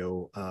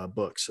audio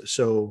books.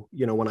 So,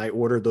 when I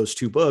ordered those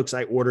 2 books,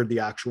 I ordered the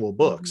actual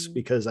books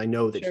because I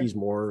know that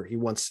he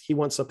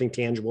wants something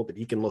tangible that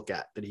he can look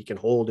at, that he can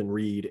hold and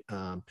read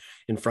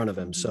in front of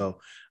him. So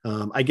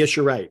I guess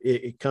you're right.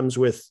 It comes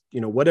with,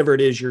 whatever it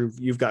is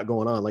you've got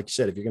going on. Like you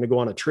said, if you're going to go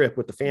on a trip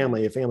with the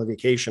family, a family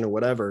vacation or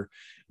whatever,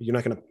 you're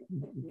not going to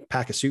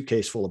pack a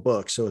suitcase full of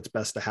books. So it's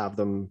best to have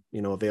them,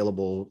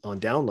 available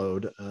on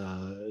download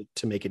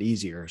to make it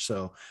easier.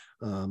 So,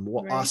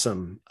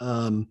 awesome.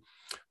 Well,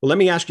 let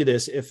me ask you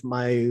this. If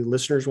my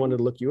listeners wanted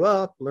to look you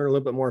up, learn a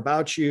little bit more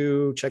about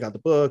you, check out the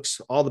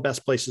books, all the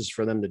best places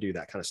for them to do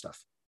that kind of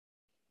stuff.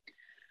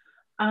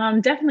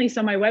 Definitely.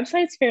 So my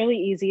website's fairly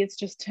easy. It's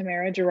just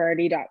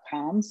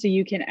TamaraGirardi.com. So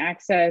you can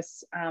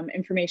access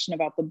information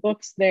about the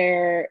books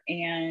there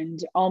and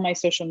all my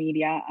social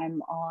media.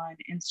 I'm on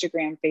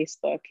Instagram,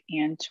 Facebook,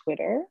 and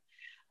Twitter.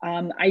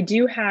 I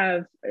do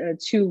have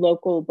 2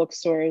 local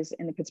bookstores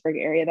in the Pittsburgh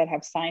area that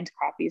have signed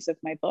copies of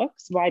my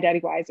books. Why Daddy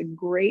Why is a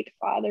great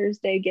Father's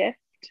Day gift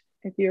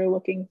if you're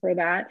looking for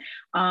that.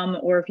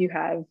 Or if you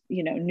have,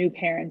 new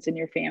parents in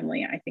your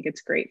family, I think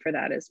it's great for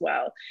that as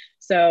well.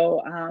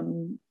 So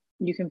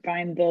you can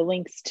find the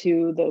links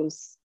to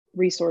those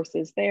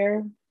resources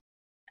there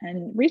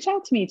and reach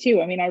out to me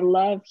too. I mean, I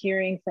love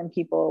hearing from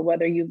people,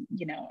 whether you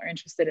are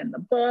interested in the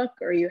book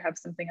or you have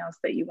something else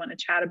that you want to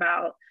chat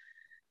about.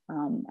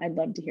 I'd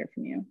love to hear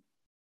from you.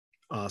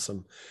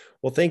 Awesome.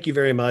 Well, thank you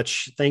very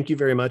much. Thank you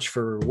very much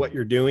for what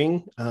you're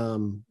doing.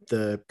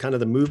 The kind of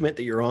the movement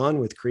that you're on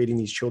with creating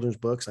these children's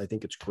books. I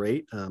think it's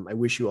great. I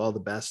wish you all the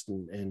best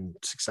and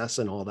success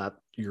in all that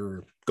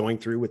you're going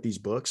through with these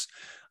books.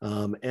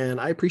 And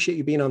I appreciate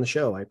you being on the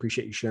show. I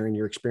appreciate you sharing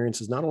your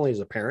experiences, not only as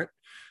a parent,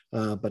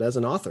 but as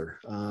an author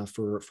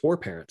for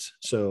parents.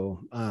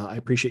 So I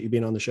appreciate you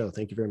being on the show.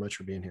 Thank you very much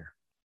for being here.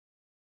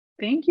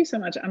 Thank you so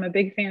much. I'm a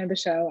big fan of the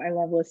show. I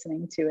love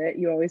listening to it.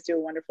 You always do a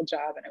wonderful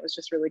job, and it was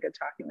just really good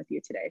talking with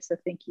you today. So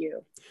thank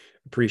you.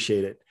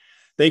 Appreciate it.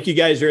 Thank you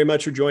guys very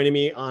much for joining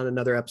me on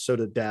another episode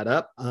of Dad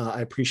Up.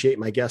 I appreciate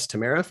my guest,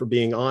 Tamara, for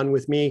being on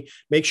with me.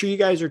 Make sure you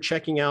guys are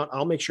checking out.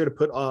 I'll make sure to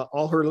put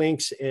all her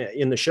links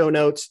in the show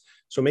notes.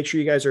 So make sure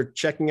you guys are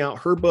checking out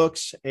her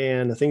books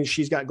and the things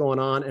she's got going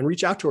on, and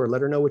reach out to her.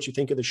 Let her know what you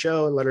think of the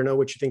show and let her know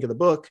what you think of the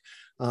book.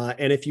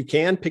 And if you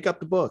can, pick up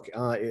the book.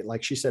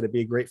 Like she said, it'd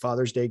be a great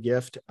Father's Day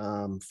gift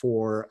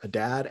for a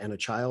dad and a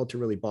child to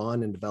really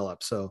bond and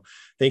develop. So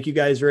thank you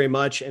guys very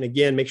much. And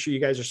again, make sure you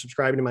guys are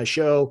subscribing to my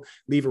show,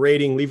 leave a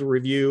rating, leave a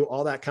review,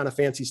 all that kind of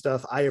fancy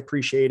stuff. I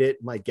appreciate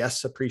it. My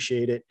guests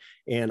appreciate it.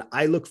 And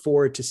I look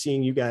forward to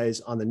seeing you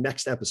guys on the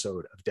next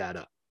episode of Dad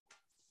Up.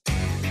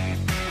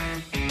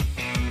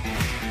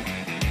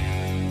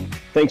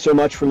 Thanks so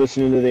much for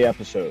listening to the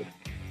episode.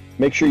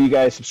 Make sure you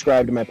guys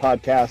subscribe to my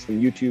podcast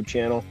and YouTube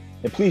channel.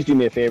 And please do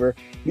me a favor,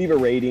 leave a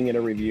rating and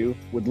a review.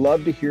 Would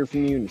love to hear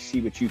from you and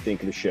see what you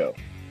think of the show.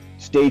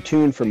 Stay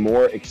tuned for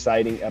more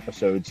exciting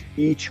episodes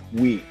each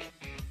week.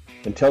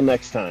 Until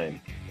next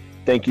time,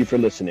 thank you for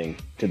listening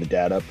to the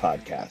Dad Up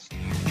Podcast.